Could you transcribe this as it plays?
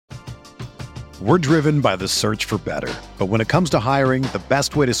We're driven by the search for better. But when it comes to hiring, the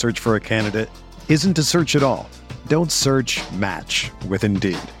best way to search for a candidate isn't to search at all. Don't search, match with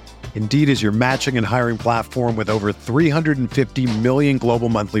Indeed. Indeed is your matching and hiring platform with over 350 million global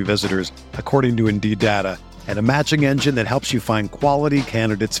monthly visitors, according to Indeed data, and a matching engine that helps you find quality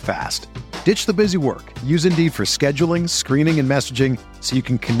candidates fast. Ditch the busy work. Use Indeed for scheduling, screening, and messaging so you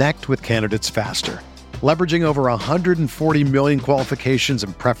can connect with candidates faster. Leveraging over 140 million qualifications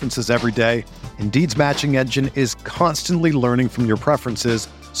and preferences every day, Indeed's matching engine is constantly learning from your preferences,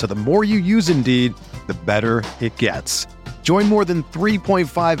 so the more you use Indeed, the better it gets. Join more than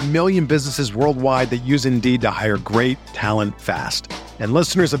 3.5 million businesses worldwide that use Indeed to hire great talent fast. And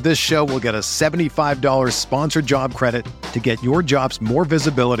listeners of this show will get a $75 sponsored job credit to get your jobs more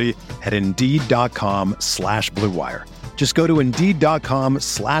visibility at Indeed.com/Blue Wire. Just go to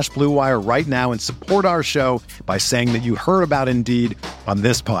Indeed.com/Blue Wire right now and support our show by saying that you heard about Indeed on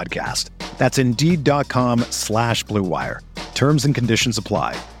this podcast. That's Indeed.com/Blue Wire. Terms and conditions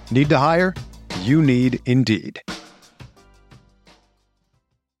apply. Need to hire? You need Indeed.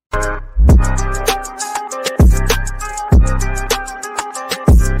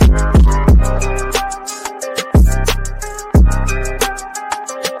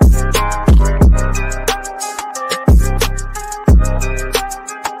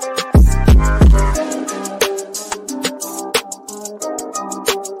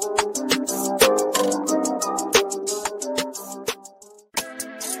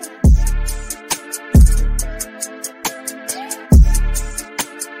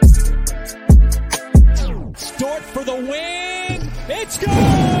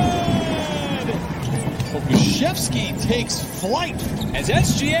 Flight as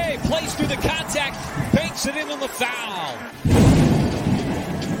SGA plays through the contact, banks it in on the foul.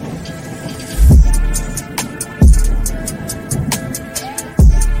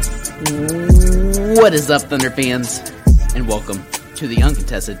 What is up, Thunder fans, and welcome to the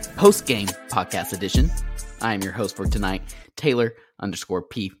Uncontested Post-Game Podcast Edition. I am your host for tonight,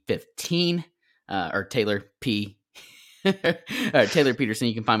 Taylor_P15, or Taylor P. Taylor Peterson.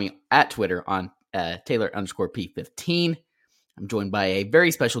 You can find me at Twitter on Taylor_P15. I'm joined by a very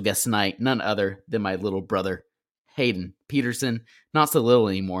special guest tonight, none other than my little brother, Hayden Peterson. Not so little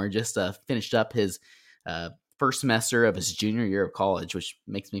anymore, just finished up his first semester of his junior year of college, which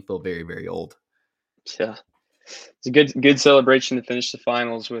makes me feel very, very old. Yeah, it's a good celebration to finish the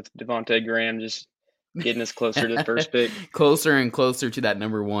finals with Devontae Graham just getting us closer to the first pick. Closer and closer to that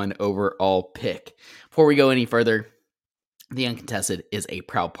number one overall pick. Before we go any further, The Uncontested is a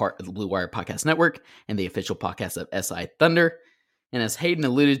proud part of the Blue Wire Podcast Network and the official podcast of SI Thunder. And as Hayden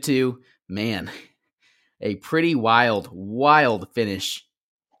alluded to, man, a pretty wild finish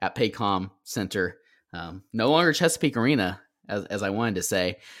at Paycom Center. No longer Chesapeake Arena, as I wanted to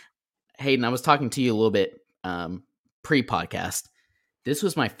say. Hayden, I was talking to you a little bit pre-podcast. This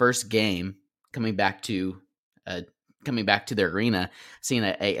was my first game coming back to the arena, seeing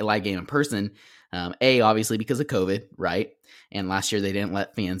a live game in person. Obviously because of COVID, right? And last year they didn't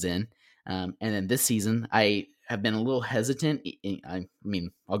let fans in. And then this season, I have been a little hesitant. I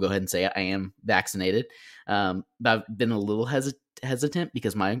mean, I'll go ahead and say I am vaccinated. But I've been a little hesitant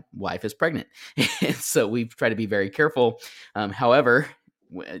because my wife is pregnant. And so we've tried to be very careful. However,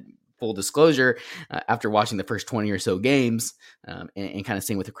 full disclosure, after watching the first 20 or so games and kind of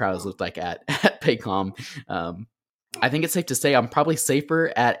seeing what the crowds looked like at Paycom, I think it's safe to say I'm probably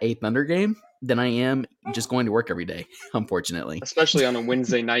safer at a Thunder game than I am just going to work every day, unfortunately. Especially on a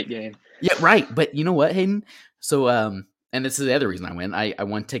Wednesday night game. Yeah, right. But you know what, Hayden? So, and this is the other reason I went. I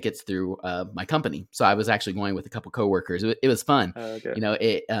won tickets through my company. So I was actually going with a couple coworkers. It was fun. Okay. You know,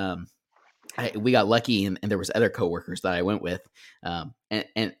 we got lucky and there was other coworkers that I went with. And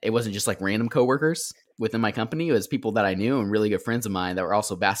it wasn't just like random coworkers within my company. It was people that I knew and really good friends of mine that were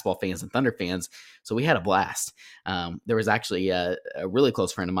also basketball fans and Thunder fans. So we had a blast. There was actually a really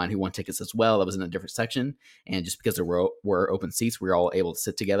close friend of mine who won tickets as well. That was in a different section. And just because there were open seats, we were all able to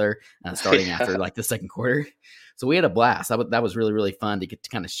sit together starting after like the second quarter. So we had a blast. That was really, really fun to get to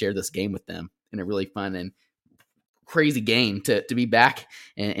kind of share this game with them in a really fun and crazy game to be back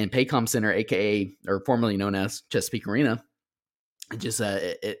in Paycom Center, aka or formerly known as Chesapeake Arena. Just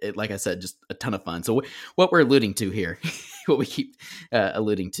like I said, just a ton of fun. So what we're alluding to here, what we keep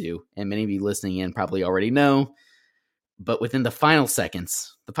alluding to, and many of you listening in probably already know, but within the final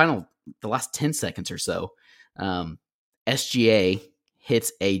seconds, the last 10 seconds or so, SGA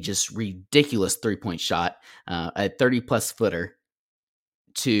hits a just ridiculous 3-point shot, a 30-plus footer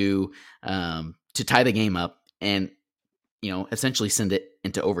to tie the game up and, essentially send it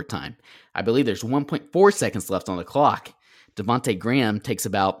into overtime. I believe there's 1.4 seconds left on the clock. Devontae Graham takes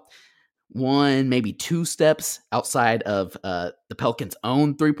about 1, maybe 2 steps outside of the Pelicans'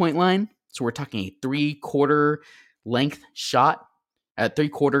 own 3-point line. So we're talking a 3/4 length shot, a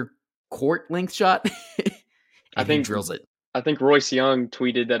 3/4 court length shot, I and he think drills it. I think Royce Young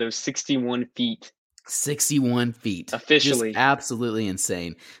tweeted that it was 61 feet. 61 feet. Officially. Just absolutely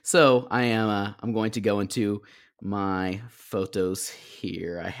insane. So I'm going to go into my photos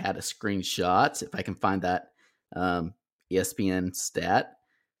here. I had a screenshot. If I can find that ESPN stat.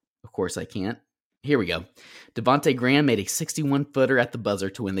 Of course I can't. Here we go. Devontae Graham made a 61-footer at the buzzer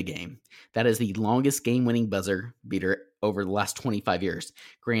to win the game. That is the longest game-winning buzzer beater over the last 25 years.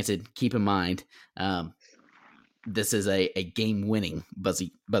 Granted, keep in mind, this is a game-winning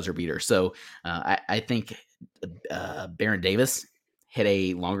buzzer beater. So I think Baron Davis hit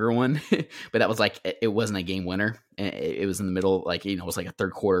a longer one, but that was like, it wasn't a game winner. It was in the middle, like, it was like a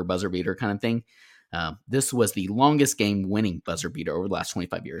third quarter buzzer beater kind of thing. This was the longest game-winning buzzer beater over the last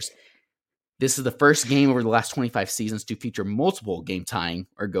 25 years. This is the first game over the last 25 seasons to feature multiple game-tying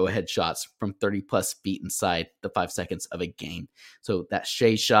or go-ahead shots from 30-plus feet inside the 5 seconds of a game. So that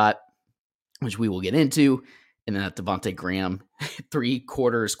Shea shot, which we will get into, and then that Devontae Graham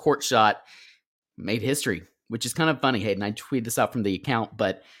 3/4 court shot made history, which is kind of funny. Hey, and I tweeted this out from the account,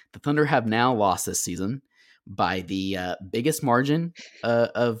 but the Thunder have now lost this season by the biggest margin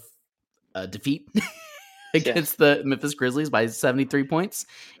of defeat against the Memphis Grizzlies by 73 points.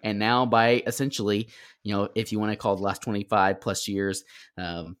 And now by essentially, if you want to call the last 25 plus years,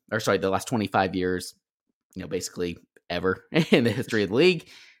 the last 25 years, basically ever in the history of the league,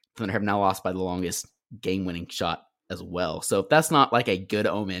 Thunder have now lost by the longest game-winning shot as well. So if that's not like a good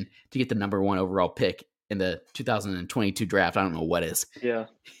omen to get the number 1 overall pick in the 2022 draft, I don't know what is. Yeah,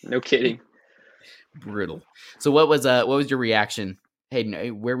 no kidding. Brutal. So what was your reaction?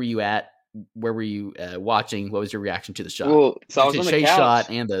 Hayden, where were you at? Where were you watching? What was your reaction to the shot? Well, so I was on the Shea couch. shot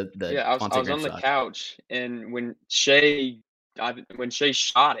and the I was on the couch, and when Shea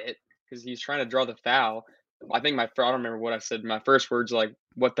shot it, because he's trying to draw the foul, I think I don't remember what I said. My first words like,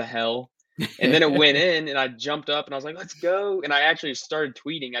 "What the hell?" And then it went in, and I jumped up, and I was like, "Let's go!" And I actually started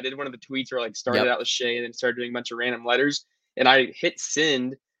tweeting. I did one of the tweets where like started out with Shea, and then started doing a bunch of random letters. And I hit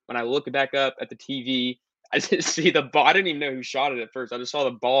send. When I look back up at the TV, I just see the ball. I didn't even know who shot it at first. I just saw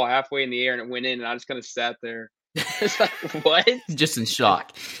the ball halfway in the air, and it went in, and I just kind of sat there. It's like, what? Just in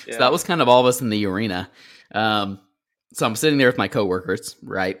shock. Yeah. So that was kind of all of us in the arena. So I'm sitting there with my coworkers,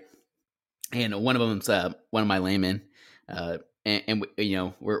 right? And one of them's one of my laymen. And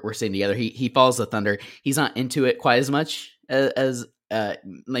we're sitting together. He follows the Thunder. He's not into it quite as much as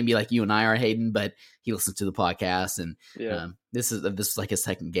maybe like you and I are, Hayden, but he listens to the podcast, and this is like his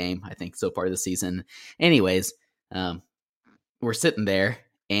second game, I think, so far this season. Anyways, we're sitting there,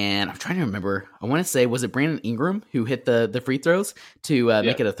 and I'm trying to remember. I want to say, was it Brandon Ingram who hit the free throws to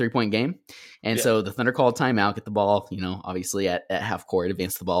make it a 3-point game? And so the Thunder called timeout, get the ball, obviously at half court,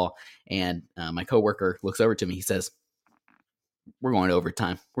 advance the ball, and my coworker looks over to me. He says, "We're going to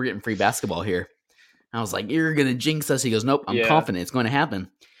overtime. We're getting free basketball here." I was like, "You're going to jinx us." He goes, "Nope, I'm confident it's going to happen."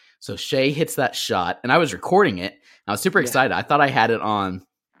 So Shea hits that shot, and I was recording it. I was super excited. I thought I had it on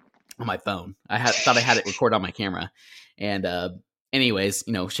my phone. Thought I had it recorded on my camera. And anyways,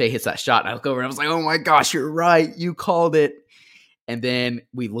 Shea hits that shot, and I look over, and I was like, "Oh my gosh, you're right. You called it." And then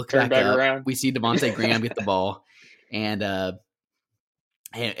we look back up. Around. We see Devontae Graham get the ball. And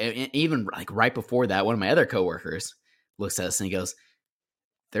even like right before that, one of my other coworkers looks at us, and he goes,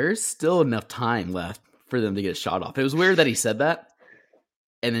 "There's still enough time left for them to get a shot off." It was weird that he said that.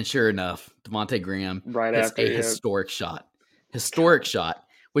 And then sure enough, Devontae Graham hits a historic shot,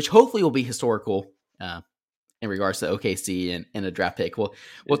 which hopefully will be historical in regards to OKC and a draft pick.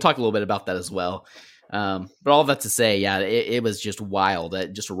 We'll talk a little bit about that as well. But all that to say, it was just wild.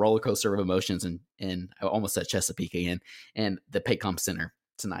 Just a roller coaster of emotions, and I almost said Chesapeake again, and the Paycom Center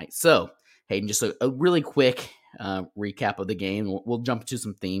tonight. So, Hayden, just a really quick recap of the game. We'll jump into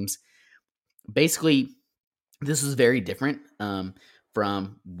some themes. Basically, this is very different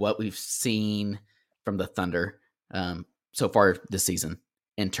from what we've seen from the Thunder so far this season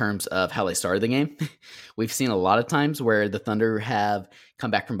in terms of how they started the game. We've seen a lot of times where the Thunder have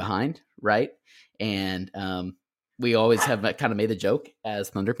come back from behind, right? And we always have kind of made the joke as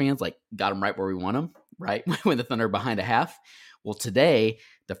Thunder fans, like, got them right where we want them, right? When the Thunder are behind a half. Well, today,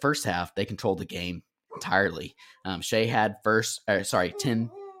 the first half, they controlled the game entirely. Shea had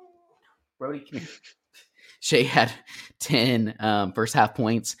 10. Brody, come here. Shea had 10 first half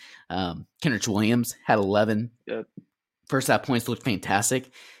points. Kenrich Williams had 11. Yep. First half points looked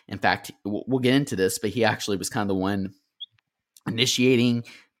fantastic. In fact, we'll get into this, but he actually was kind of the one initiating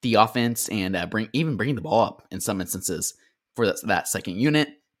the offense and bringing the ball up in some instances for that second unit.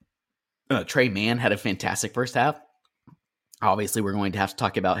 Trey Mann had a fantastic first half. Obviously, we're going to have to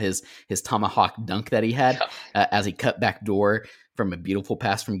talk about his tomahawk dunk that he had as he cut back door from a beautiful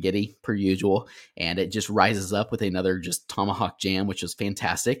pass from Giddey, per usual, and it just rises up with another just tomahawk jam, which was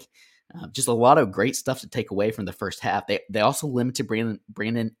fantastic. Just a lot of great stuff to take away from the first half. They also limited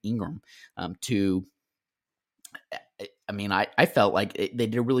Brandon Ingram to. I mean, I felt like they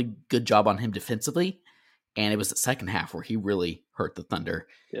did a really good job on him defensively, and it was the second half where he really hurt the Thunder.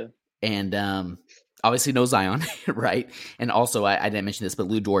 Yeah, and obviously no Zion, right? And also I didn't mention this, but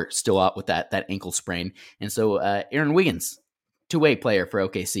Lou Dort still out with that ankle sprain, and so Aaron Wiggins, two-way player for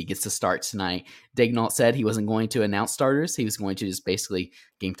OKC, gets to start tonight. Daignault said he wasn't going to announce starters; he was going to just basically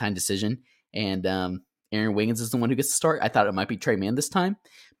game time decision, and Aaron Wiggins is the one who gets to start. I thought it might be Trey Mann this time,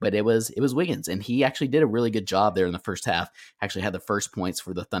 but it was Wiggins, and he actually did a really good job there in the first half. Actually had the first points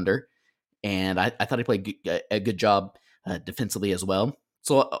for the Thunder, and I thought he played a good job defensively as well.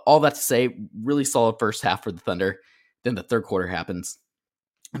 So all that to say, really solid first half for the Thunder. Then the third quarter happens.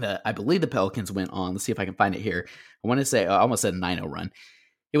 I believe the Pelicans went on. Let's see if I can find it here. I want to say I almost said a 9-0 run.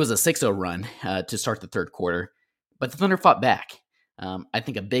 It was a 6-0 run to start the third quarter, but the Thunder fought back. I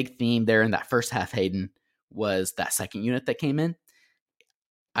think a big theme there in that first half, Hayden, was that second unit that came in.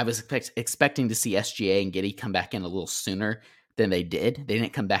 I was expecting to see SGA and Giddey come back in a little sooner than they did. They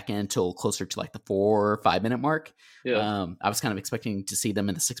didn't come back in until closer to like the 4 or 5 minute mark. Yeah. I was kind of expecting to see them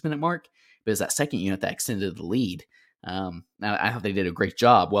in the 6 minute mark, but it was that second unit that extended the lead. I thought they did a great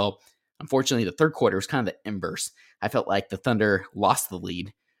job. Well, unfortunately, the third quarter was kind of the inverse. I felt like the Thunder lost the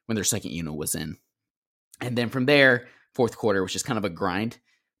lead when their second unit was in. And then from there, fourth quarter was just kind of a grind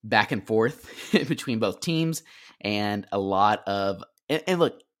back and forth between both teams, and a lot of, and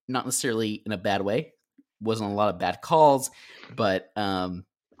look, not necessarily in a bad way, wasn't a lot of bad calls, but there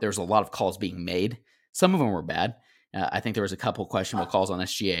was a lot of calls being made. Some of them were bad. I think there was a couple questionable calls on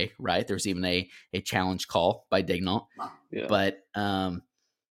SGA, right? There was even a challenge call by Daignault. Yeah. But then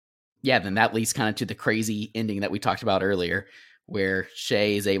that leads kind of to the crazy ending that we talked about earlier, where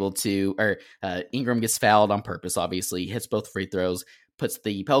Shea is able to, or Ingram gets fouled on purpose, obviously, hits both free throws, puts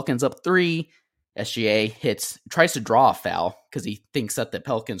the Pelicans up 3. SGA tries to draw a foul because he thinks that the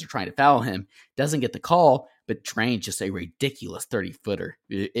Pelicans are trying to foul him, doesn't get the call, but drains just a ridiculous 30-footer.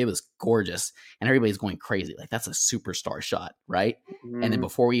 It was gorgeous, and everybody's going crazy. Like, that's a superstar shot, right? Mm-hmm. And then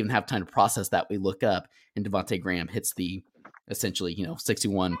before we even have time to process that, we look up, and Devontae Graham hits the, essentially,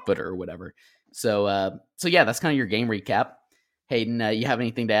 61-footer or whatever. So yeah, that's kind of your game recap. Hayden, you have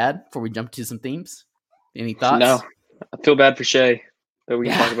anything to add before we jump to some themes? Any thoughts? No, I feel bad for Shea, but we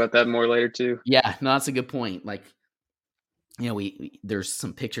can talk about that more later too. Yeah, no, that's a good point. Like, we there's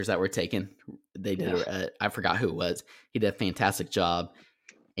some pictures that were taken. They did, I forgot who it was. He did a fantastic job,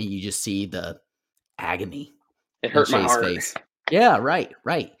 and you just see the agony. It hurt my heart. Face. Yeah, right.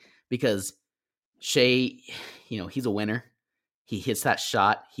 Because Shea, he's a winner. He hits that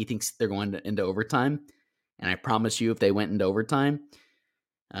shot. He thinks they're going into overtime. And I promise you, if they went into overtime,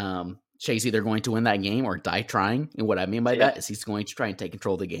 Shea's either going to win that game or die trying. And what I mean by that is he's going to try and take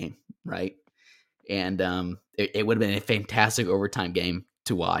control of the game, right? And it would have been a fantastic overtime game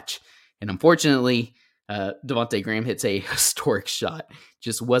to watch. And unfortunately, Devontae Graham hits a historic shot.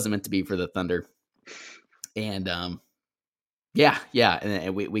 Just wasn't meant to be for the Thunder. And and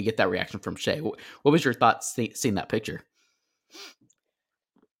we get that reaction from Shea. What was your thoughts seeing that picture?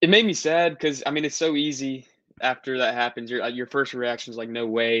 It made me sad because, it's so easy after that happens. Your first reaction is like, no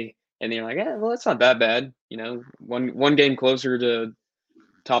way. And then you're like, well, it's not that bad. One game closer to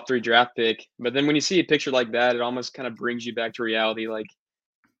top 3 draft pick. But then when you see a picture like that, it almost kind of brings you back to reality. Like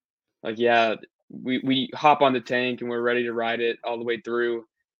yeah, we hop on the tank and we're ready to ride it all the way through.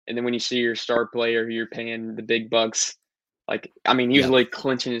 And then when you see your star player who you're paying the big bucks, he was like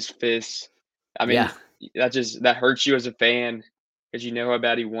clenching his fists. That hurts you as a fan because you know how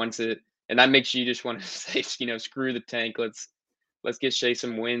bad he wants it. And that makes you just want to say, screw the tank. Let's get Shea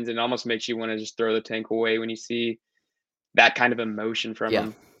some wins, and almost makes you want to just throw the tank away when you see that kind of emotion from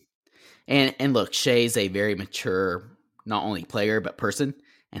him. And look, Shea's a very mature, not only player, but person,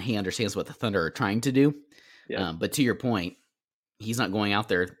 and he understands what the Thunder are trying to do. Yeah. But to your point, he's not going out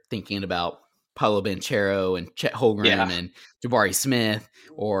there thinking about Paolo Banchero and Chet Holmgren and Jabari Smith,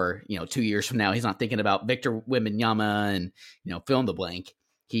 or 2 years from now, he's not thinking about Victor Wembanyama and fill in the blank.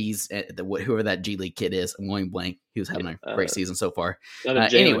 He's whoever that G League kid is. I'm going blank. He was having a great season so far. Another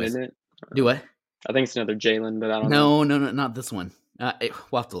Jalen, isn't it? Do what? I think it's another Jalen, but I don't know. No, not this one.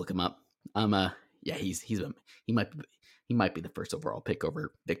 We'll have to look him up. He might be the first overall pick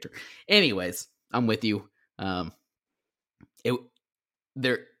over Victor. Anyways, I'm with you.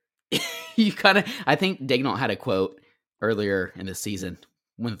 You kind of, I think Daignault had a quote earlier in the season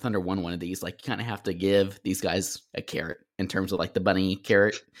when the Thunder won one of these, like, you kind of have to give these guys a carrot in terms of like the bunny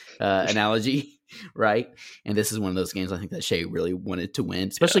carrot analogy, right? And this is one of those games I think that Shea really wanted to win,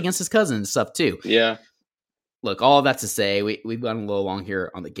 especially against his cousin and stuff too. Yeah. Look, all of that to say, we've gone a little long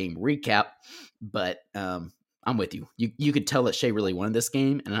here on the game recap, but I'm with you. You could tell that Shea really wanted this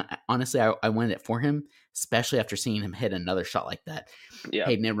game, and honestly, I wanted it for him, especially after seeing him hit another shot like that. Yeah.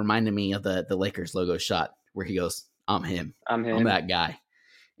 Hayden, it reminded me of the Lakers logo shot where he goes, I'm him. I'm that guy.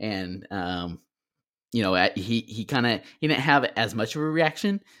 And, he didn't have as much of a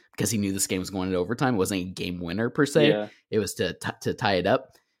reaction because he knew this game was going to overtime. It wasn't a game winner per se. Yeah. It was to tie it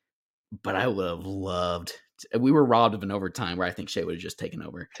up. But I would have loved. We were robbed of an overtime where I think Shea would have just taken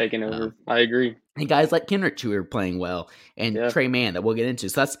over. I agree. And guys like Kendrick who are playing well, and Trey Mann that we'll get into.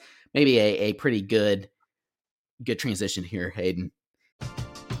 So that's maybe a pretty good transition here, Hayden.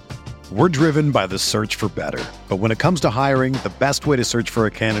 We're driven by the search for better. But when it comes to hiring, the best way to search for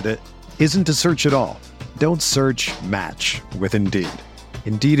a candidate isn't to search at all. Don't search, match with Indeed.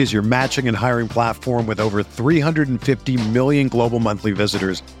 Indeed is your matching and hiring platform with over 350 million global monthly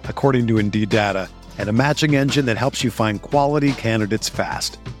visitors, according to Indeed data, and a matching engine that helps you find quality candidates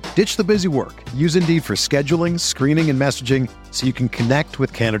fast. Ditch the busy work. Use Indeed for scheduling, screening, and messaging so you can connect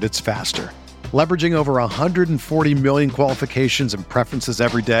with candidates faster. Leveraging over 140 million qualifications and preferences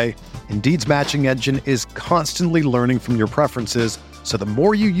every day, Indeed's matching engine is constantly learning from your preferences, so the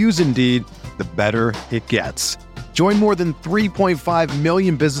more you use Indeed, the better it gets. Join more than 3.5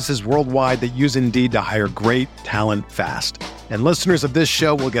 million businesses worldwide that use Indeed to hire great talent fast. And listeners of this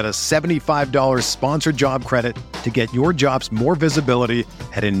show will get a $75 sponsored job credit to get your jobs more visibility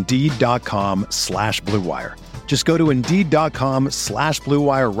at Indeed.com/Blue Wire. Just go to Indeed.com/Blue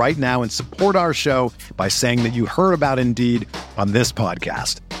Wire right now and support our show by saying that you heard about Indeed on this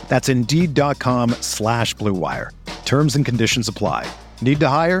podcast. That's Indeed.com/Blue Wire. Terms and conditions apply. Need to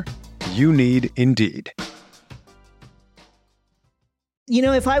hire? You need Indeed. You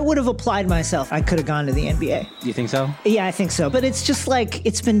know, if I would have applied myself, I could have gone to the NBA. You think so? Yeah, I think so. But it's just like,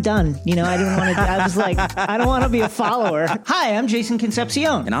 it's been done. You know, I didn't want to, I was like, I don't want to be a follower. Hi, I'm Jason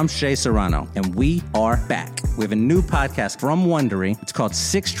Concepcion. And I'm Shea Serrano. And we are back. We have a new podcast from Wondery. It's called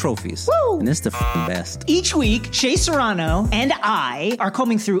Six Trophies. Woo! And it's the best. Each week, Shea Serrano and I are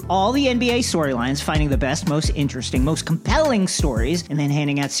combing through all the NBA storylines, finding the best, most interesting, most compelling stories, and then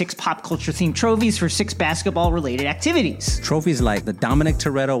handing out 6 pop culture themed trophies for 6 basketball related activities. Trophies like the Dominic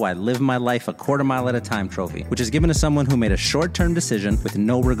Toretto I Live My Life a Quarter Mile at a Time trophy, which is given to someone who made a short-term decision with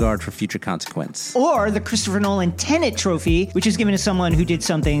no regard for future consequence. Or the Christopher Nolan Tenet trophy, which is given to someone who did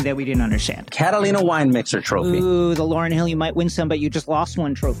something that we didn't understand. Catalina Wine Mixer trophy. Ooh, the Lauryn Hill You Might Win Some But You Just Lost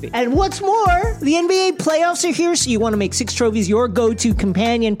One trophy. And what's more, the NBA playoffs are here, so you want to make 6 Trophies your go-to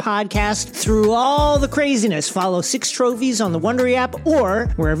companion podcast through all the craziness. Follow 6 Trophies on the Wondery app or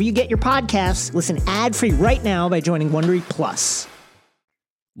wherever you get your podcasts. Listen ad-free right now by joining Wondery Plus.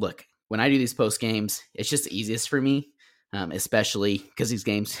 Look, when I do these post games, it's just the easiest for me, especially because these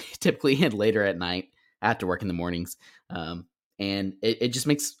games typically end later at night. I have to work in the mornings. And it just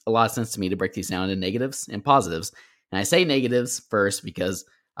makes a lot of sense to me to break these down into negatives and positives. And I say negatives first because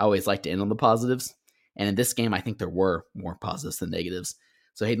I always like to end on the positives. And in this game, I think there were more positives than negatives.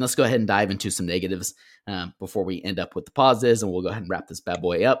 So Hayden, let's go ahead and dive into some negatives before we end up with the positives, and we'll go ahead and wrap this bad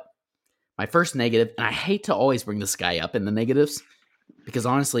boy up. My first negative, and I hate to always bring this guy up in the negatives, because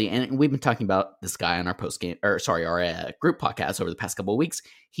honestly, and we've been talking about this guy on our group podcast over the past couple of weeks,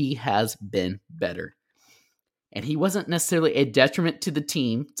 he has been better. And he wasn't necessarily a detriment to the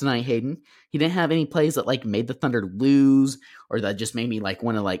team tonight, Hayden. He didn't have any plays that like made the Thunder lose or that just made me like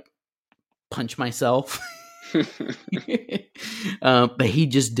want to like punch myself. But he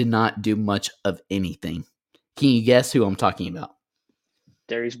just did not do much of anything. Can you guess who I'm talking about?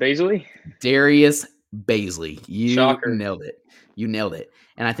 Darius Bazley. Darius Bazley. You Shocker. Nailed it. You nailed it.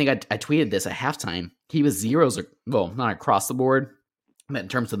 And I think I tweeted this at halftime. He was zeros, well, not across the board, but in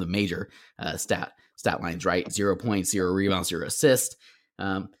terms of the major stat lines, right? 0 points, 0 rebounds, 0 assists.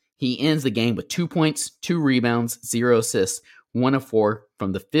 He ends the game with 2 points, 2 rebounds, 0 assists, 1 of 4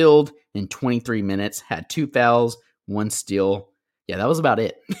 from the field in 23 minutes, had 2 fouls, 1 steal. Yeah, that was about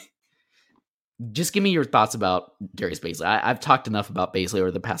it. Just give me your thoughts about Darius Bazley. I've talked enough about Bazley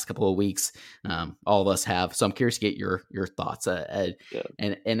over the past couple of weeks. All of us have. So I'm curious to get your thoughts and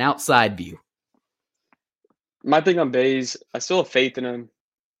an outside view. My thing on Baze, I still have faith in him.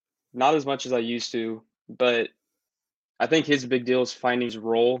 Not as much as I used to, but I think his big deal is finding his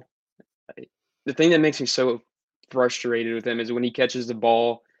role. The thing that makes me so frustrated with him is when he catches the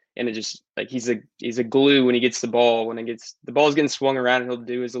ball and it just like he's a glue when he gets the ball. When the ball's getting swung around, and he'll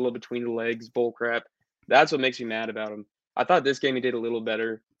do his little between the legs bull crap. That's what makes me mad about him. I thought this game he did a little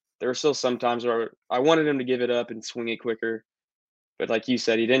better. There were still some times where I wanted him to give it up and swing it quicker. But like you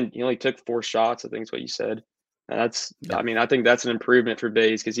said, he didn't. He only took 4 shots, I think is what you said. And Yep. I think that's an improvement for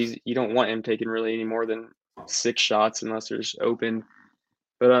Bays because you don't want him taking really any more than 6 shots unless there's open.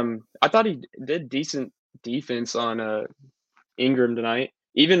 But I thought he did decent defense on Ingram tonight.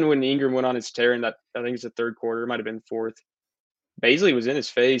 Even when Ingram went on his tear in that, I think it's the third quarter, it might have been fourth. Baisley was in his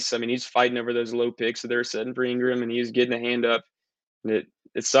face. I mean, he's fighting over those low picks that they're setting for Ingram, and he was getting a hand up. And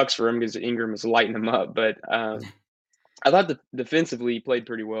it sucks for him because Ingram was lighting him up. But I thought defensively he played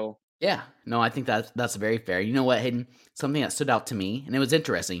pretty well. Yeah, no, I think that's very fair. You know what, Hayden? Something that stood out to me, and it was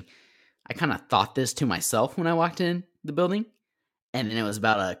interesting. I kind of thought this to myself when I walked in the building, and then it was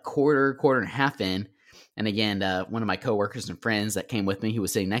about a quarter and a half in. And again, one of my coworkers and friends that came with me, who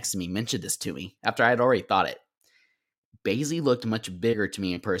was sitting next to me, mentioned this to me after I had already thought it. Baisley looked much bigger to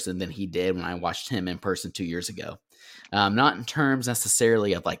me in person than he did when I watched him in person 2 years ago. Not in terms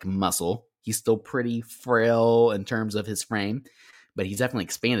necessarily of like muscle. He's still pretty frail in terms of his frame, but he's definitely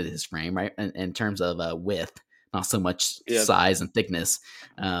expanded his frame, right? In terms of width, not so much size and thickness.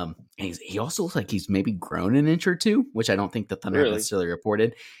 And he also looks like he's maybe grown an inch or two, which I don't think the Thunder necessarily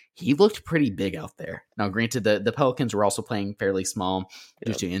reported. He looked pretty big out there. Now, granted, the Pelicans were also playing fairly small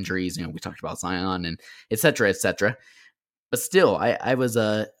due to injuries. You know, we talked about Zion and et cetera, et cetera. But still, I was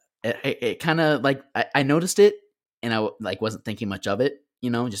it kind of like I noticed it, and I like wasn't thinking much of it. You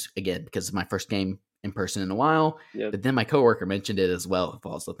know, just again because it's my first game in person in a while. Yep. But then my coworker mentioned it as well. It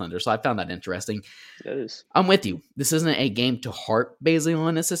follows the Thunder, so I found that interesting. That is. I'm with you. This isn't a game to heart Baisley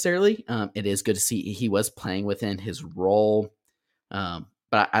on necessarily. It is good to see he was playing within his role.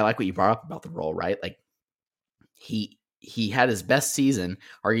 But I like what you brought up about the role, right? Like he had his best season,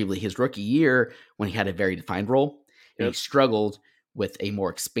 arguably his rookie year, when he had a very defined role. And he struggled with a more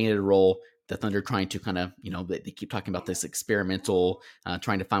expanded role. The Thunder trying to kind of, you know, they keep talking about this experimental,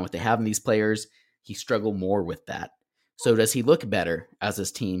 trying to find what they have in these players. He struggled more with that. So does he look better as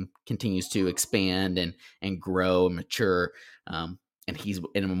this team continues to expand and grow and mature? And he's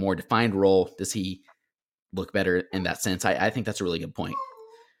in a more defined role. Does he look better in that sense? I think that's a really good point.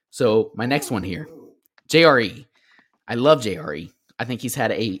 So my next one here, JRE. I love JRE. I think he's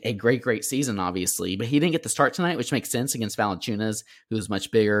had a great season, obviously, but he didn't get the start tonight, which makes sense against Valanciunas, who's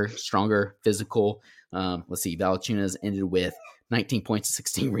much bigger, stronger, physical. Let's see, Valanciunas ended with 19 points and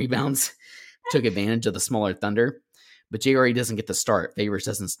 16 rebounds, took advantage of the smaller Thunder, but JRE doesn't get the start. Favors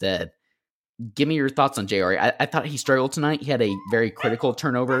does instead. Give me your thoughts on JRE. I thought he struggled tonight. He had a very critical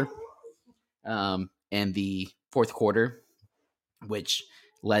turnover in the fourth quarter, which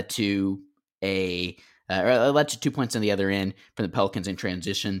led to led to 2 points on the other end from the Pelicans in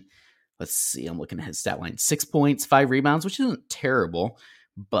transition. Let's see. I'm looking at his stat line. 6 points, 5 rebounds, which isn't terrible,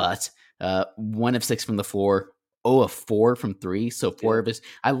 but 1 of 6 from the floor, 0 of 4 from 3. So 4 of his,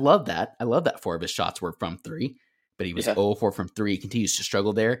 I love that. 4 of his shots were from 3, but he was 0 of 4 from 3. He continues to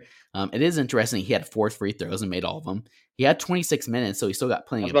struggle there. It is interesting. He had 4 free throws and made all of them. He had 26 minutes, so he still got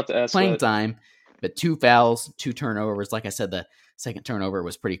plenty of playing time, but 2 fouls, 2 turnovers. Like I said, the second turnover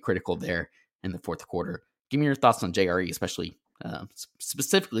was pretty critical there in the fourth quarter. Give me your thoughts on JRE, especially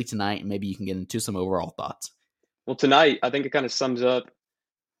specifically tonight, and maybe you can get into some overall thoughts. Well, tonight, I think it kind of sums up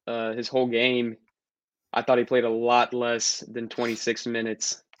his whole game. I thought he played a lot less than 26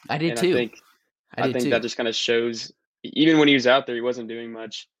 minutes. I did too. I think that just kind of shows, even when he was out there, he wasn't doing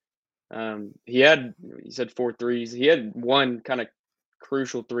much. He said 4 threes. He had one kind of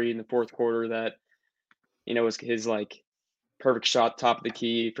crucial 3 in the fourth quarter that, you know, was his like perfect shot, top of the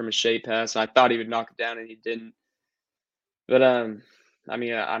key from a Shea pass. I thought he would knock it down, and he didn't. But I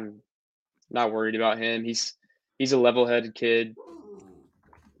mean, I'm not worried about him. He's a level-headed kid.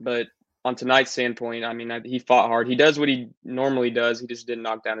 But on tonight's standpoint, I mean, he fought hard. He does what he normally does. He just didn't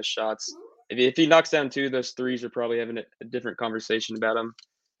knock down his shots. If he knocks down 2 of those threes, we're probably having a different conversation about him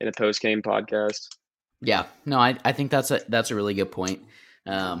in a post-game podcast. Yeah, no, I think that's a really good point.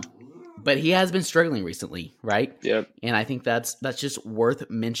 But he has been struggling recently, right? Yep. And I think that's just worth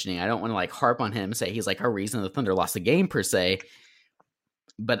mentioning. I don't want to like harp on him and say he's like our reason the Thunder lost the game per se.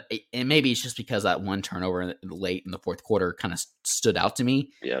 But and maybe it's just because that one turnover late in the fourth quarter kind of stood out to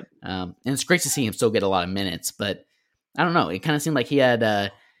me. Yep. And it's great to see him still get a lot of minutes, but I don't know. It kind of seemed like he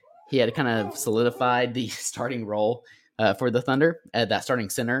had kind of solidified the starting role for the Thunder at that starting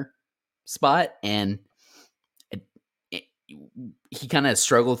center spot, and he kind of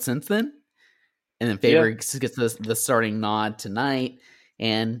struggled since then. And then Faber gets the starting nod tonight,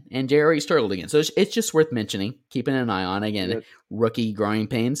 and JRE struggled again. So it's just worth mentioning, keeping an eye on. Again, rookie growing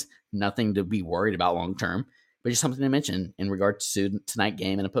pains, nothing to be worried about long term. but just something to mention in regard to tonight's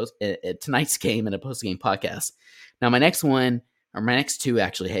game and a post-game podcast. Now, my next two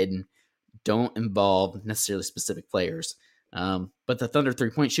actually, Hayden, don't involve necessarily specific players. But the Thunder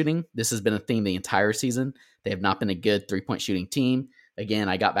 3-point shooting, this has been a theme the entire season. They have not been a good 3-point shooting team. Again,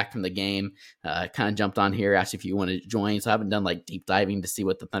 I got back from the game, kind of jumped on here, asked if you wanted to join. So I haven't done like deep diving to see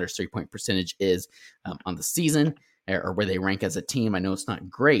what the Thunder's 3-point percentage is on the season or where they rank as a team. I know it's not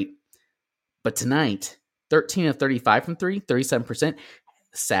great, but tonight, 13 of 35 from 3, 37%.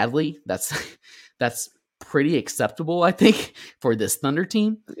 Sadly, that's pretty acceptable, I think, for this Thunder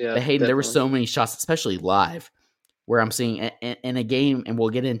team. Yeah, but Hayden, there were so many shots, especially live, where I'm seeing in a game, and we'll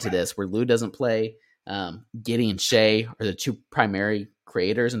get into this, where Lou doesn't play. Giddey and Shea are the two primary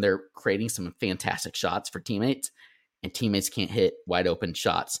creators, and they're creating some fantastic shots for teammates, and teammates can't hit wide open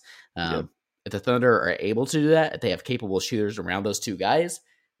shots. If the Thunder are able to do that, if they have capable shooters around those two guys,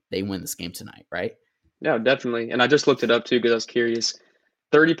 they win this game tonight, right? Yeah, definitely. And I just looked it up too because I was curious.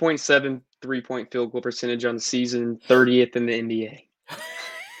 30.7 3-point field goal percentage on the season, 30th in the NBA.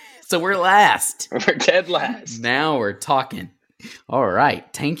 So we're last. We're dead last. Now we're talking. All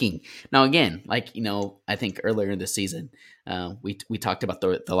right, tanking. Now again, I think earlier in the season, we talked about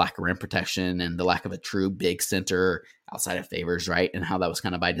the lack of rim protection and the lack of a true big center outside of Favors, right? And how that was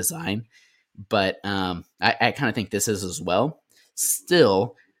kind of by design. But I kind of think this is as well.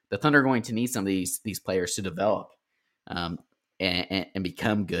 Still, the Thunder are going to need some of these players to develop and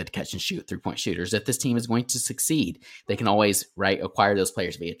become good catch and shoot 3-point shooters. If this team is going to succeed, they can always acquire those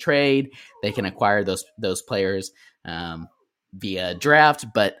players via trade. They can acquire those players via draft,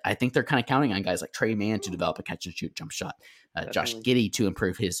 but I think they're kind of counting on guys like Trey Mann to develop a catch and shoot jump shot. Josh Giddey to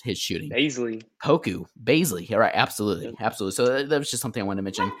improve his shooting. Baisley. All right, absolutely. So that was just something I wanted to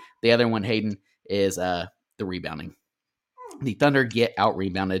mention. The other one, Hayden, is the rebounding. The Thunder get out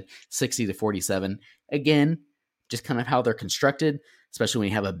rebounded 60-47. Again, just kind of how they're constructed, especially when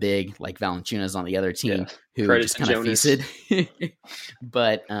you have a big like Valanciunas on the other team who just kind of feasted.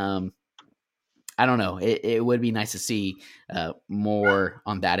 But I don't know. It would be nice to see more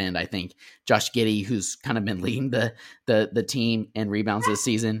on that end. I think Josh Giddey, who's kind of been leading the team in rebounds this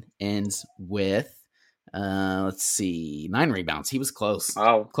season, ends with 9 rebounds. He was close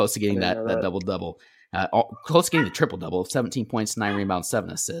to getting that double-double. Close to getting the triple-double, 17 points, 9 rebounds, 7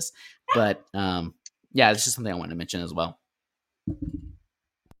 assists. But it's just something I wanted to mention as well.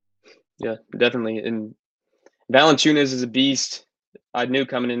 Yeah, definitely. And Valanciunas is a beast. I knew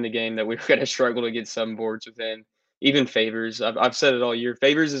coming in the game that we were going to struggle to get some boards with him. Even Favors. I've said it all year.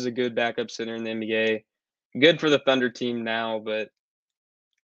 Favors is a good backup center in the NBA. Good for the Thunder team now, but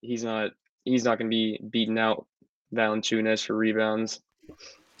he's not going to be beating out Valanciunas for rebounds.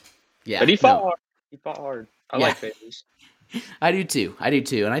 Yeah, but he fought hard. He fought hard. I like Favors. I do too.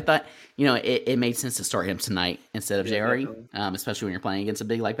 And I thought, it made sense to start him tonight instead of JRE, especially when you're playing against a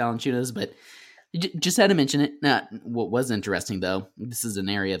big like Valanciunas. But just had to mention it. What was interesting, though, this is an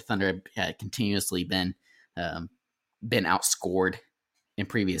area the Thunder had continuously been outscored in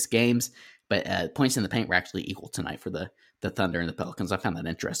previous games, but points in the paint were actually equal tonight for the Thunder and the Pelicans. I found that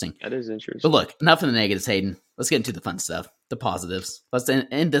interesting. That is interesting. But look, enough of the negatives, Hayden. Let's get into the fun stuff, the positives. Let's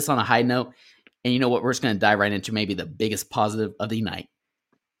end this on a high note. And you know what? We're just going to dive right into maybe the biggest positive of the night.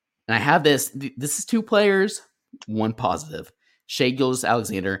 And I have this. This is 2 players, 1 positive. Shai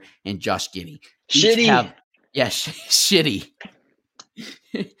Gilgeous-Alexander and Josh Giddey. Shitty. Shitty.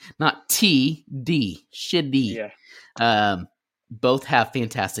 Not T-D. Shitty. Yeah. Both have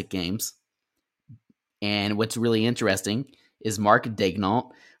fantastic games. And what's really interesting is Mark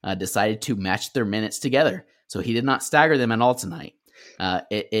Daigneault decided to match their minutes together. So he did not stagger them at all tonight.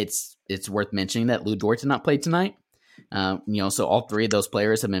 It's worth mentioning that Lou Dort did not play tonight. So all 3 of those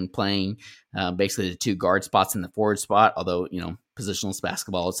players have been playing basically the 2 guard spots in the forward spot, although, positionless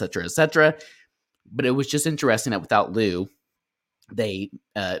basketball, et cetera. But it was just interesting that without Lou, they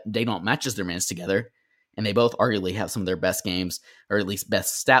don't matches their minutes together, and they both arguably have some of their best games, or at least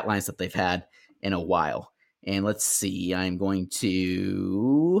best stat lines that they've had in a while. And let's see, I'm going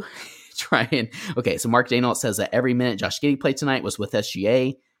to try and... Okay, so Mark Daigneault says that every minute Josh Giddey played tonight was with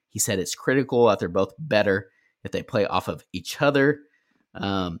SGA. He said it's critical that they're both better if they play off of each other.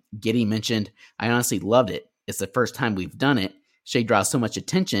 Giddey mentioned, I honestly loved it. It's the first time we've done it. Shai draws so much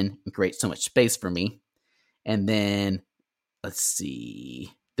attention and creates so much space for me. And then, let's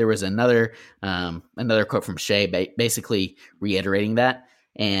see. There was another quote from Shai basically reiterating that.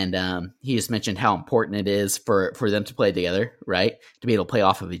 And he just mentioned how important it is for them to play together, right? To be able to play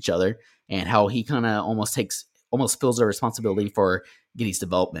off of each other, and how he kind of almost feels a responsibility for Giddey's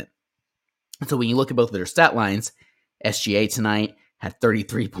development. So when you look at both of their stat lines, SGA tonight had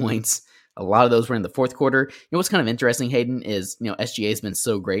 33 points, A lot of those were in the fourth quarter. What's kind of interesting, Hayden, is, SGA has been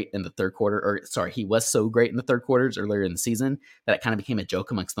so great in the third quarter, he was so great in the third quarters earlier in the season that it kind of became a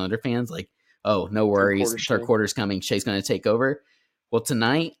joke amongst Thunder fans. Like, oh, no worries. Third quarter's coming. Shea's going to take over. Well,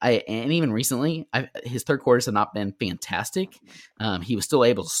 tonight, and even recently, his third quarters have not been fantastic. He was still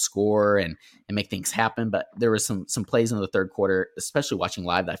able to score and make things happen, but there was some plays in the third quarter, especially watching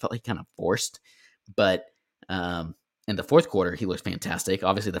live, that I felt like kind of forced. But in the fourth quarter, he looked fantastic.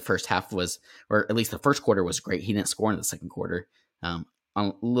 Obviously, the first half was, or at least the first quarter was great. He didn't score in the second quarter on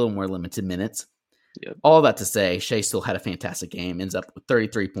a little more limited minutes. Yep. All that to say, Shea still had a fantastic game, ends up with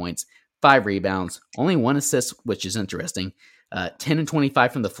 33 points, 5 rebounds, only 1 assist, which is interesting. 10 and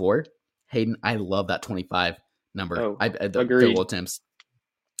 25 from the floor. Hayden, I love that 25 number. The field goal attempts.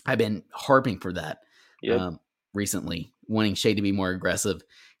 I've been harping for that recently, wanting Shea to be more aggressive.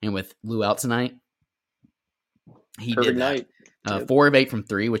 And with Lou out tonight, he did that. 4 of 8 from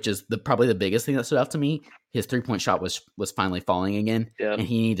 3, which is probably the biggest thing that stood out to me. His 3-point shot was finally falling again, and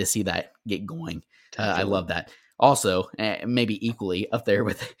he needed to see that get going. I love that. Also, maybe equally up there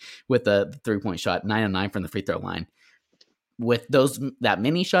with the 3-point shot, 9 of 9 from the free throw line. With that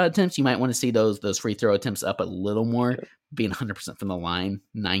many shot attempts, you might want to see those free throw attempts up a little more, being 100% from the line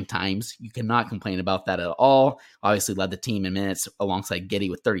 9 times. You cannot complain about that at all. Obviously led the team in minutes alongside Giddey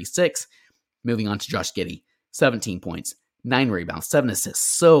with 36. Moving on to Josh Giddey, 17 points, 9 rebounds, 7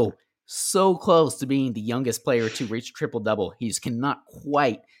 assists. So close to being the youngest player to reach a triple-double. He just cannot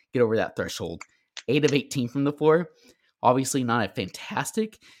quite get over that threshold. 8 of 18 from the floor. Obviously not a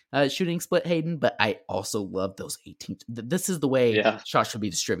fantastic shooting split, Hayden, but I also love those 18. This is the way shots should be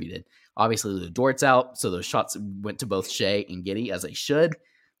distributed. Obviously, the Dort's out, so those shots went to both Shea and Giddey, as they should.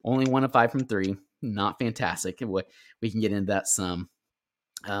 Only 1 of 5 from 3. Not fantastic. We can get into that some.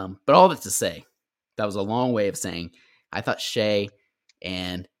 But all that to say, that was a long way of saying I thought Shea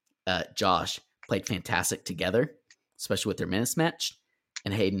and Josh played fantastic together, especially with their minutes matched.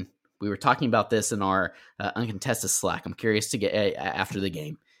 And Hayden, we were talking about this in our uncontested Slack. I'm curious to get, after the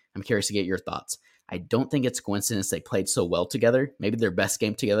game, I'm curious to get your thoughts. I don't think it's a coincidence they played so well together. Maybe their best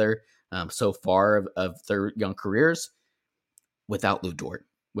game together so far of their young careers without Lou Dort,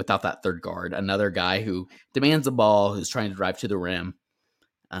 without that third guard, another guy who demands the ball, who's trying to drive to the rim.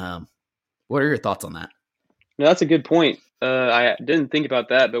 What are your thoughts on that? No, that's a good point. I didn't think about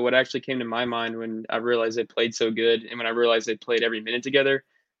that, but what actually came to my mind when I realized they played so good and when I realized they played every minute together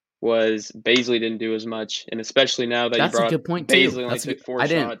was Bazley didn't do as much, and especially now that that's you brought a good point Bazley too. only took 4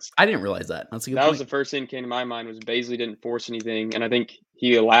 shots. I didn't realize that. That's a good point. That point. was the first thing that came to my mind was Bazley didn't force anything, and I think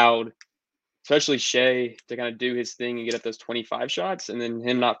he allowed, especially Shea, to kind of do his thing and get up those 25 shots, and then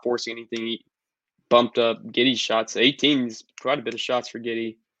him not forcing anything, he bumped up Giddey's shots. 18 is quite a bit of shots for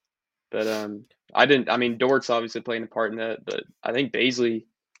Giddey, but Dort's obviously playing a part in that, but I think Bazley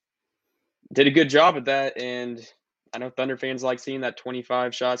did a good job at that, and I know Thunder fans like seeing that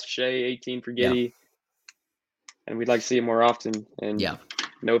 25 shots for Shea, 18 for Giddey, and we'd like to see it more often. And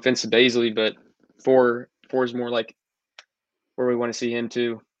no offense to Bazley, but 4 is more like where we want to see him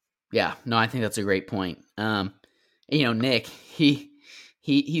too. Yeah, no, I think that's a great point. Nick,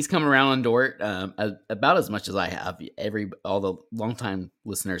 he's coming around on Dort about as much as I have. All the longtime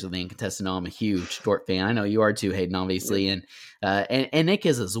listeners of the Uncontested know I'm a huge Dort fan. I know you are too, Hayden, obviously, and Nick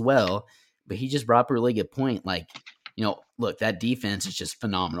is as well. But he just brought up a really good point. Like, look, that defense is just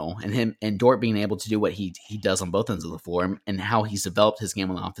phenomenal, and him and Dort being able to do what he does on both ends of the floor and how he's developed his game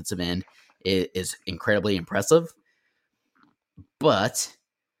on the offensive end is incredibly impressive. But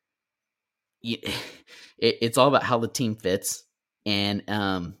it's all about how the team fits. And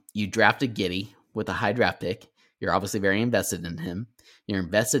you drafted Giddey with a high draft pick. You're obviously very invested in him. You're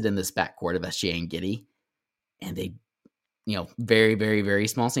invested in this backcourt of SGA and Giddey. And they, very, very, very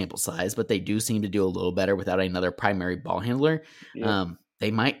small sample size, but they do seem to do a little better without another primary ball handler. Yeah.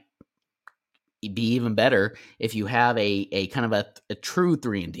 They might be even better if you have a kind of a true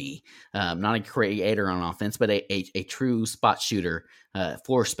 3-and-D, not a creator on offense, but a true spot shooter,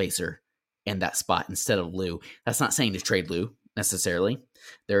 floor spacer in that spot instead of Lou. That's not saying to trade Lou necessarily.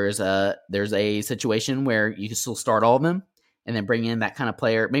 There's a situation where you can still start all of them and then bring in that kind of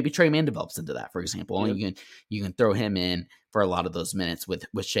player. Maybe Trey Mann develops into that, for example. Yep. You can throw him in for a lot of those minutes with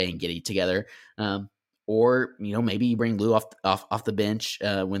Shea and Giddey together. Or maybe you bring Lou off the bench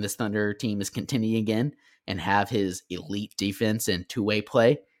when this Thunder team is contending again and have his elite defense and two-way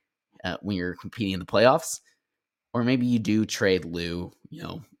play when you're competing in the playoffs. Or maybe you do trade Lou,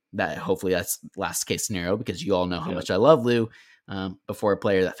 that hopefully that's last case scenario because you all know how much I love Lou before a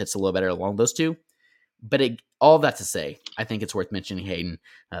player that fits a little better along those two. But all that to say, I think it's worth mentioning, Hayden,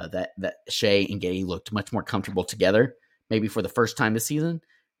 that Shea and Giddey looked much more comfortable together, maybe for the first time this season,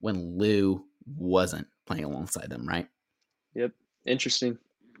 when Lou wasn't playing alongside them, right? Yep. Interesting.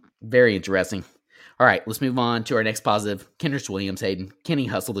 Very interesting. All right, let's move on to our next positive. Kenrich Williams, Hayden. Kenny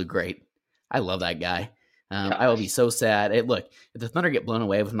hustled a great. I love that guy. I will be so sad. Hey, look, if the Thunder get blown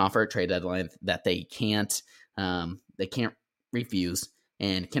away with an offer at trade deadline that they can't refuse,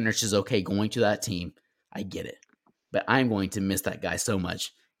 and Kenrich is okay going to that team, I get it. But I'm going to miss that guy so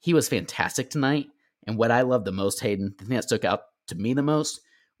much. He was fantastic tonight, and what I love the most, Hayden, the thing that stuck out to me the most,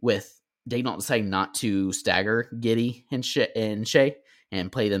 with Dayton deciding not to stagger Giddey and Shea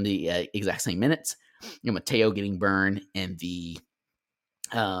and play them the exact same minutes. Mateo getting burned in the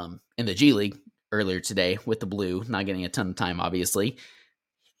G League earlier today with the Blue, not getting a ton of time, obviously.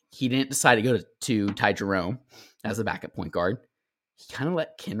 He didn't decide to go to Ty Jerome as a backup point guard. He kind of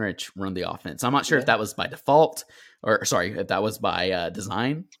let Kenrich run the offense. I'm not sure if that was by default if that was by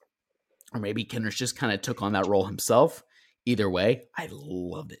design, or maybe Kenrich just kind of took on that role himself. Either way, I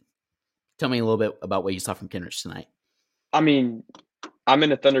loved it. Tell me a little bit about what you saw from Kenrich tonight. I mean, I'm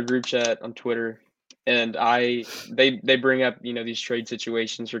in a Thunder group chat on Twitter, and they bring up, these trade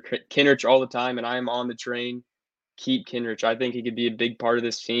situations for Kenrich all the time, and I am on the train. Keep Kenrich. I think he could be a big part of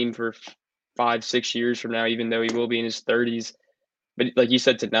this team for 5-6 years from now, even though he will be in his 30s. But like you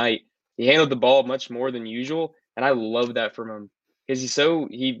said tonight, he handled the ball much more than usual, and I love that from him because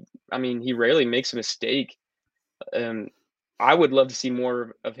he rarely makes a mistake. I would love to see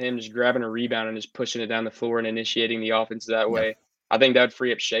more of him just grabbing a rebound and just pushing it down the floor and initiating the offense that way. I think that would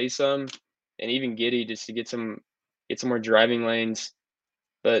free up Shea some, and even Giddey, just to get some more driving lanes.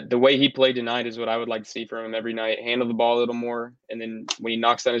 But the way he played tonight is what I would like to see from him every night. Handle the ball a little more, and then when he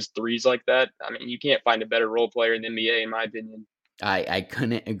knocks down his threes like that, you can't find a better role player in the NBA, in my opinion. I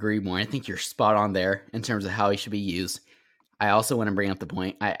couldn't agree more. I think you're spot on there in terms of how he should be used. I also want to bring up the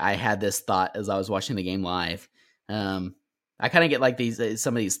point. I had this thought as I was watching the game live. I kind of get like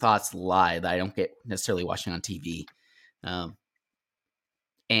some of these thoughts live that I don't get necessarily watching on TV. If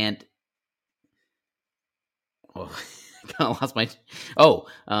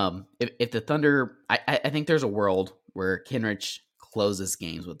the Thunder, I think there's a world where Kenrich closes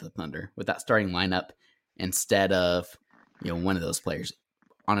games with the Thunder with that starting lineup instead of one of those players.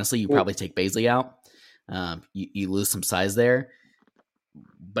 Honestly, you probably take Baisley out. You lose some size there,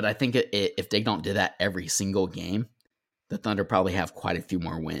 but I think if they don't do that every single game, the Thunder probably have quite a few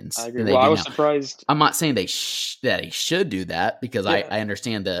more wins. I agree. I was surprised. I'm not saying that they should do that, because I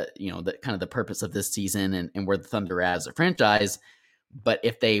understand the kind of the purpose of this season and where the Thunder are as a franchise. But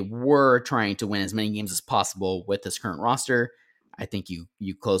if they were trying to win as many games as possible with this current roster, I think you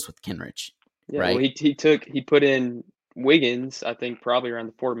close with Kenrich. Yeah, right? Well, he put in Wiggins, I think probably around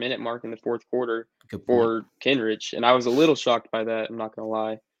the 4-minute mark in the fourth quarter for Kenrich, and I was a little shocked by that. I'm not gonna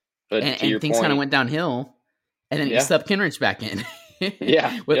lie, but and things kind of went downhill. And then you stubbed Kenrich back in.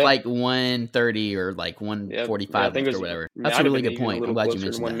 Like 1:30 or like 1:45 or whatever. That's a really good point. I'm glad you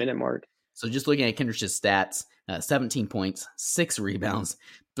mentioned that. 1-minute mark. So just looking at Kenrich's stats, 17 points, 6 rebounds,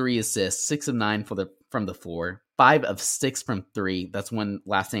 3 assists, 6 of 9 from the floor, 5 of 6 from 3. That's one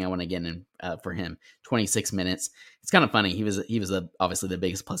last thing I want to get in for him. 26 minutes. It's kind of funny. He was obviously the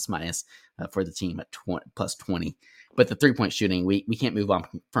biggest plus minus for the team at plus 20. But the 3-point shooting, we can't move on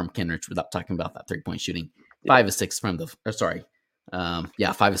from Kenrich without talking about that 3-point shooting. 5 of 6 from the 5 of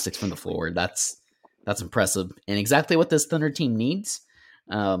 6 from the floor. That's impressive, and exactly what this Thunder team needs.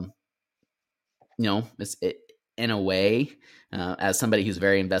 It's in a way, as somebody who's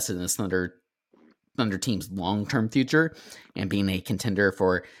very invested in this Thunder team's long-term future and being a contender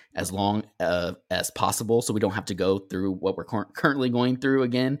for as long as possible, so we don't have to go through what we're currently going through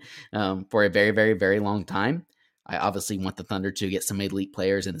again for a very, very, very long time. I obviously want the Thunder to get some elite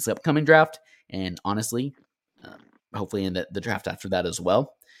players in this upcoming draft, and honestly, hopefully in the draft after that as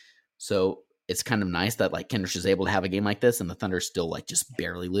well. So it's kind of nice that like Kenrich is able to have a game like this and the Thunder still like just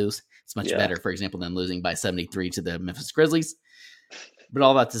barely lose. It's much better, for example, than losing by 73 to the Memphis Grizzlies. But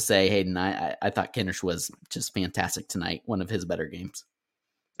all that to say, Hayden, I thought Kenrich was just fantastic tonight. One of his better games.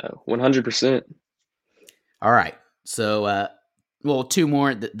 100%. All right. So, 2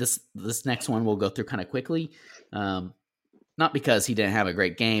 more. This next one we'll go through kind of quickly. Not because he didn't have a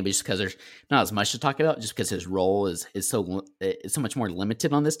great game, but just because there's not as much to talk about, just because his role is so much more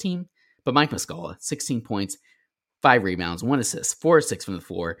limited on this team. But Mike Muscala, 16 points, 5 rebounds, 1 assist, 4 of 6 from the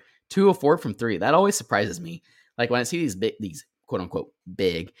floor, 2 of 4 from 3. That always surprises me. Like when I see these quote unquote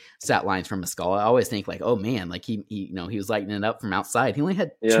big stat lines from Muscala, I always think like, oh man, like he was lighting it up from outside. He only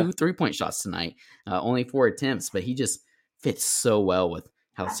had 2 3-point shots tonight, only 4 attempts, but he just fits so well with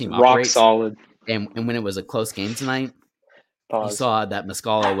how the team operates. Rock solid. And when it was a close game tonight, Pause. You saw that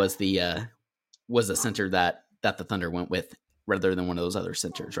Muscala was the center that the Thunder went with rather than one of those other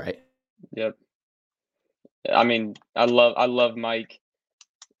centers, right? Yep. I mean, I love Mike.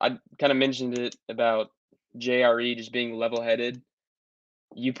 I kind of mentioned it about JRE just being level-headed.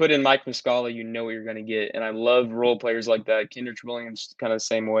 You put in Mike Muscala, you know what you're going to get. And I love role players like that. Kendrick Williams, kind of the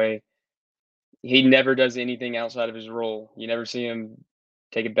same way. He never does anything outside of his role. You never see him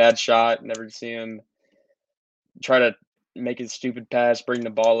take a bad shot, never see him try to make a stupid pass, bring the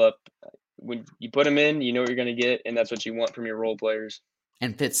ball up. When you put him in, you know what you're going to get, and that's what you want from your role players.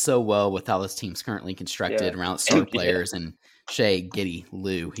 And fits so well with how this team's currently constructed around star players and Shea, Giddey,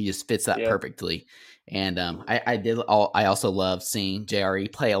 Lou. He just fits that perfectly. And I also love seeing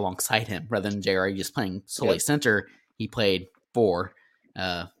JRE play alongside him rather than JRE just playing solely center. He played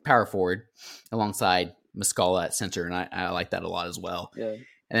power forward alongside Muscala at center, and I like that a lot as well. Yeah.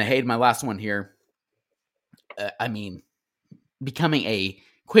 And I hate my last one here.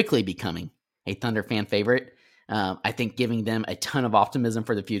 Quickly becoming a Thunder fan favorite. I think giving them a ton of optimism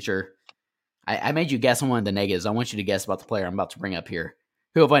for the future. I made you guess on one of the negatives. I want you to guess about the player I'm about to bring up here.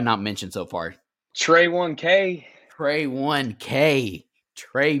 Who have I not mentioned so far? Trey 1K. Trey 1K.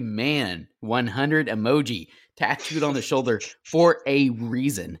 Trey Man. 100 emoji. Tattooed on the shoulder for a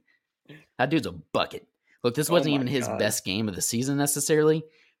reason. That dude's a bucket. Look, this wasn't even his best game of the season necessarily,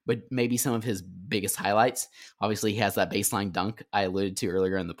 but maybe some of his biggest highlights. Obviously, he has that baseline dunk I alluded to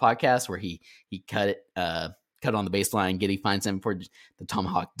earlier in the podcast where he cut it on the baseline. Giddey finds him for the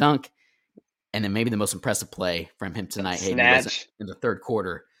tomahawk dunk. And then maybe the most impressive play from him tonight, Hayden, was in the third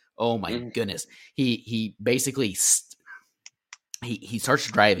quarter. Oh my goodness. He basically he starts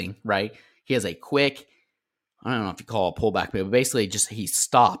driving, right? He has a quick, I don't know if you call it a pullback move, but basically just he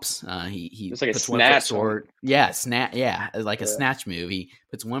stops. It's like a snatch forward. Yeah, like a snatch move. He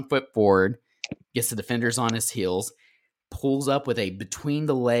puts 1 foot forward, gets the defenders on his heels, pulls up with a between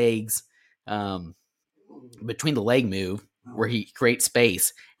the leg move where he creates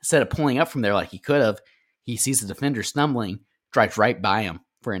space. Instead of pulling up from there like he could have, he sees the defender stumbling, drives right by him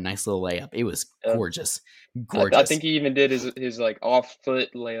for a nice little layup. It was gorgeous. Gorgeous. I think he even did his like off foot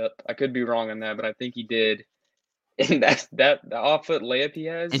layup. I could be wrong on that, but I think he did. And the off foot layup he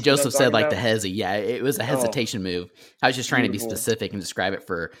has. And Joseph said like the hezzy. Yeah, it was a hesitation move. I was just trying to be specific and describe it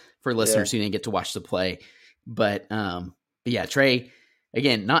for listeners who didn't get to watch the play. But yeah, Trey,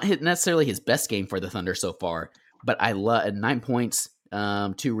 again, not necessarily his best game for the Thunder so far, but I love 9 points,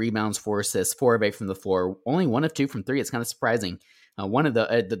 2 rebounds, 4 assists, 4 of 8 from the floor, only 1 of 2 from 3. It's kind of surprising. One of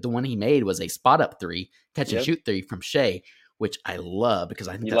the one he made was a spot up 3, catch and shoot 3 from Shea, which I love because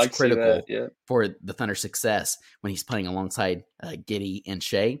I think that's critical for the Thunder success when he's playing alongside Giddey and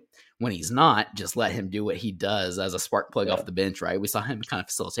Shea. When he's not, just let him do what he does as a spark plug off the bench, right? We saw him kind of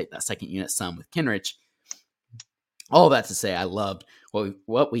facilitate that second unit some with Kenrich. All that to say, I loved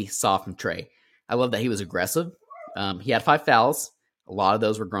what we saw from Trey. I love that he was aggressive. He had 5 fouls. A lot of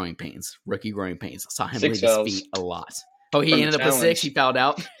those were growing pains, rookie growing pains. I saw him leave his feet a lot. Oh, he ended up with 6. He fouled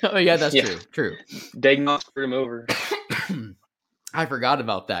out. Oh, yeah, that's true. Dagnon screwed him over. I forgot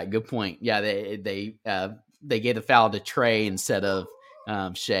about that. Good point. Yeah, they gave the foul to Trey instead of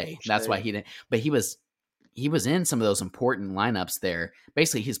Shea. That's why he didn't. But he was in some of those important lineups there.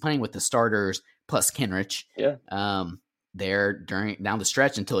 Basically, he's playing with the starters plus Kenrich. Yeah. There down the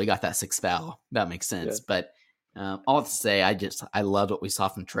stretch until he got that 6th foul. That makes sense. Yeah. But all to say, I loved what we saw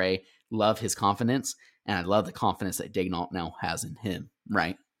from Trey. Love his confidence, and I love the confidence that Dagnault now has in him.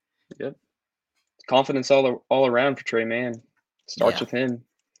 Right. Yep. Confidence all around for Trey, man. Starts with him.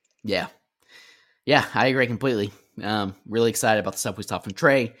 Yeah. Yeah, I agree completely. Really excited about the stuff we saw from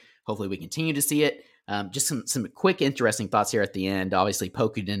Trey. Hopefully we continue to see it. Just some quick, interesting thoughts here at the end. Obviously,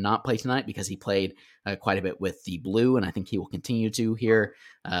 Poku did not play tonight because he played quite a bit with the Blue, and I think he will continue to here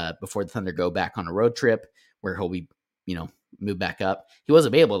before the Thunder go back on a road trip where he'll be, move back up. He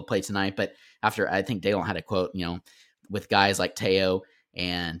wasn't able to play tonight, but after, I think Dalen had a quote, with guys like Teo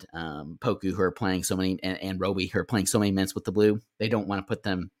and Poku who are playing so many, and Roby who are playing so many minutes with the Blue, they don't want to put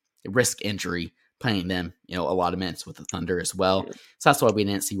them risk injury playing them, a lot of minutes with the Thunder as well. So that's why we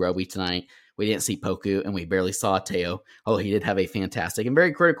didn't see Roby tonight. We didn't see Poku, and we barely saw Teo. Oh, he did have a fantastic and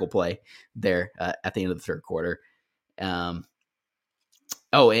very critical play there at the end of the third quarter. And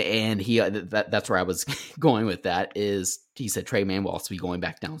he that's where I was going with that is he said Trey Mann will also be going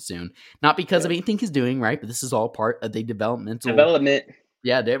back down soon. Not because of anything he's doing, right? But this is all part of the development.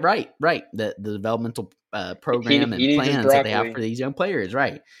 Yeah, right. The developmental program and plans that they have for these young players,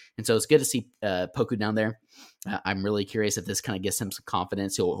 right? And so it's good to see Poku down there. I'm really curious if this kind of gives him some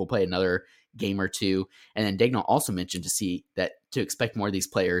confidence. He'll play another game or two. And then Dagnault also mentioned to expect more of these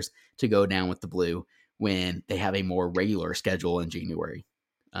players to go down with the Blue when they have a more regular schedule in January.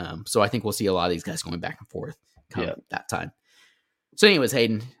 So I think we'll see a lot of these guys going back and forth come that time. So anyways,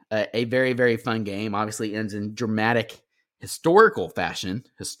 Hayden, a very, very fun game. Obviously ends in dramatic, historical fashion,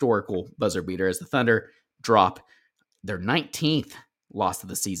 historical buzzer beater as the Thunder drop their 19th loss of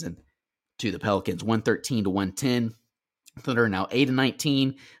the season to the Pelicans, 113-110. Thunder are now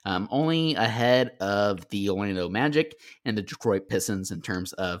 8-19, only ahead of the Orlando Magic and the Detroit Pistons in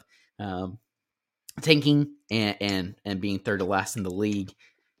terms of tanking and being third to last in the league.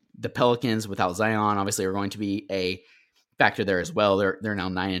 The Pelicans without Zion obviously are going to be a factor there as well. They're now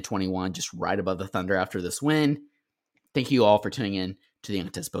 9-21, just right above the Thunder after this win. Thank you all for tuning in to the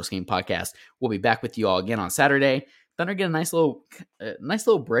Uncontested Postgame Podcast. We'll be back with you all again on Saturday. Thunder get a nice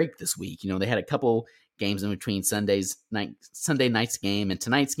little break this week. They had a couple games in between Sunday night's game and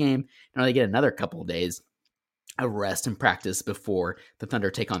tonight's game. Now they get another couple of days of rest and practice before the Thunder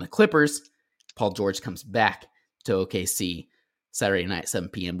take on the Clippers. Paul George comes back to OKC Saturday night, 7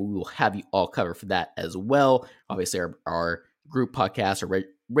 p.m. We will have you all covered for that as well. Obviously, our group podcast, our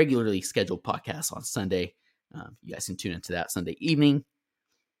regularly scheduled podcast on Sunday. You guys can tune into that Sunday evening.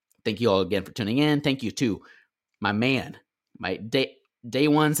 Thank you all again for tuning in. Thank you to my man, my day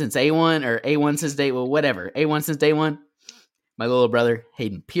one since A1, or A1 since day, well, whatever. A1 since day one. My little brother,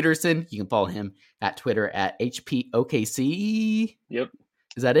 Hayden Peterson. You can follow him at Twitter at HPOKC. Yep.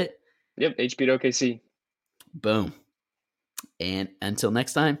 Is that it? Yep, HPOKC. Boom. And until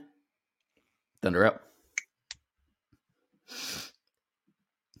next time, Thunder up.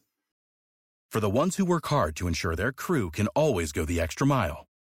 For the ones who work hard to ensure their crew can always go the extra mile,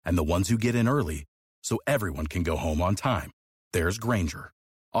 and the ones who get in early so everyone can go home on time, there's Grainger,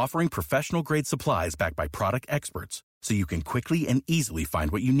 offering professional-grade supplies backed by product experts so you can quickly and easily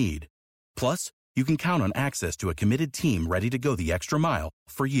find what you need. Plus, you can count on access to a committed team ready to go the extra mile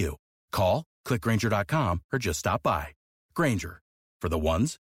for you. Call, click Grainger.com, or just stop by. Grainger, for the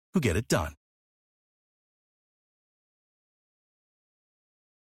ones who get it done.